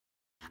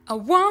I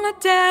wanna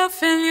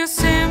delve in your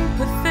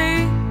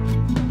sympathy,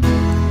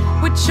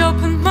 which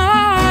opened my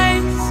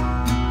eyes.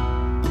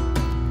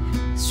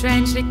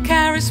 Strangely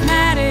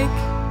charismatic,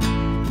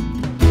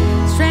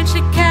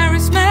 strangely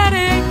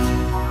charismatic.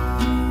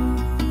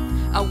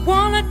 I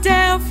wanna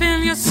delve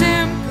in your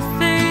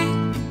sympathy,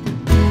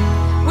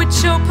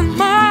 which opened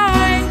my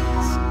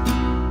eyes.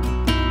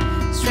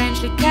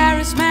 Strangely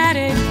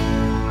charismatic,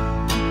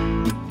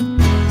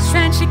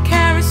 strangely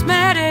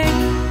charismatic.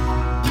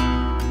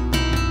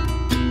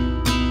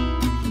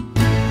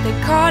 They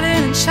call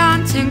it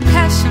enchanting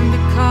passion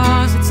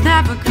because it's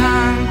never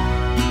gone.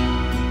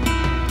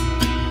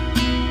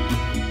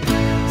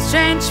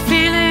 Strange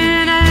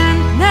feeling and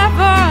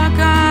never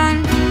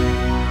gone.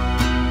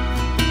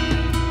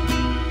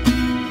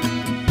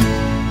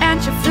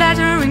 And your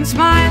flattering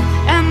smile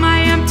and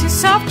my empty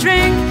soft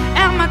drink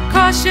and my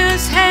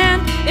cautious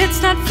hand,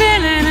 it's not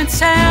feeling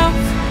itself.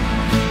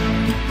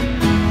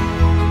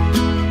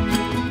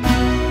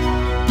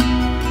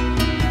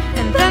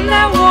 And then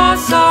there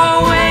was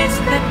always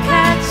that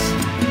catch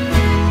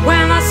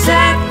when I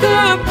said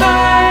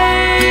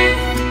goodbye.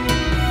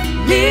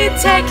 Me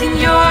taking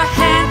your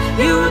hand,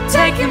 you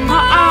taking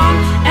my arm,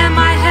 and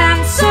my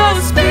hand so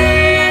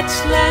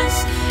speechless.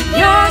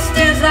 Yours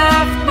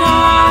deserved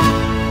more.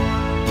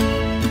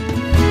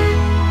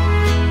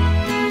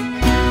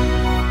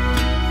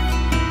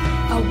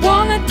 I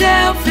wanna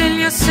delve in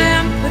your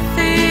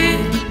sympathy.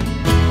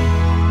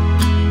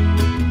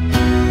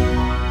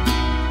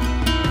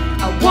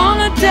 I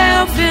wanna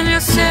delve in your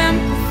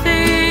sympathy.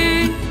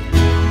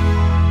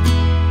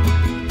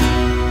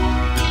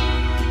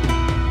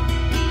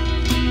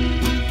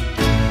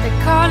 They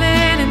call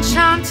it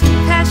enchanting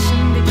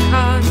passion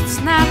because it's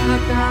never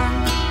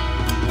gone.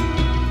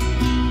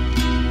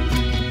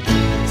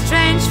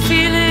 Strange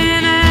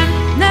feeling and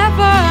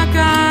never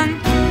gone.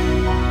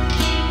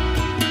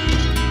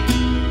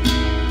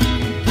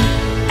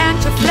 And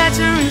your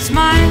flattering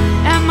smile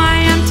and my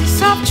empty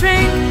soft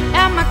drink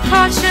and my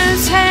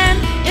cautious hand,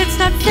 it's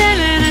not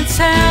feeling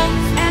itself.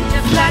 And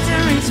your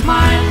flattering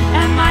smile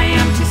and my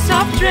empty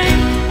soft drink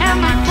and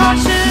my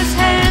cautious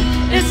hand,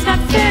 it's not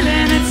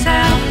feeling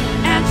itself.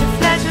 And your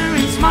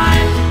flattering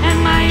smile and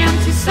my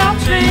empty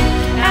soft drink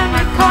and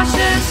my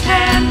cautious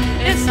hand,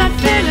 it's not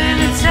feeling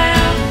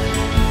itself.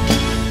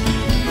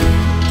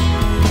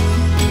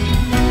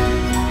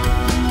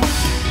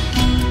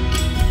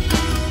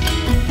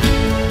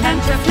 And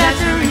your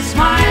flattering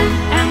smile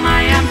and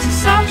my empty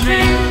soft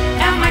drink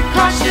and my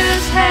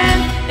cautious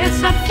hand, it's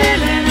not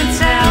feeling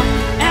itself.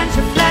 And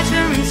your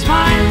flattering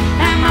smile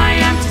and my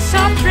empty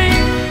soft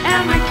drink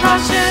and my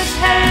cautious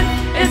hand,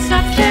 it's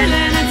not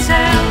feeling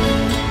itself.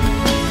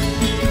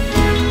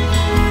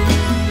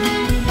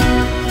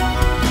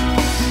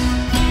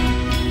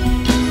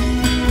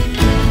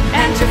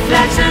 And your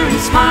flattering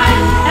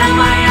smile and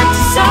my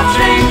empty soft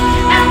drink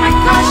and my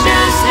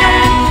cautious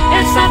hand,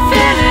 it's not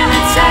feeling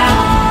itself.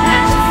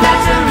 And your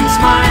flattering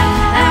smile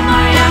and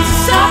my empty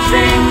soft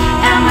drink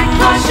and my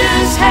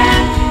cautious hand,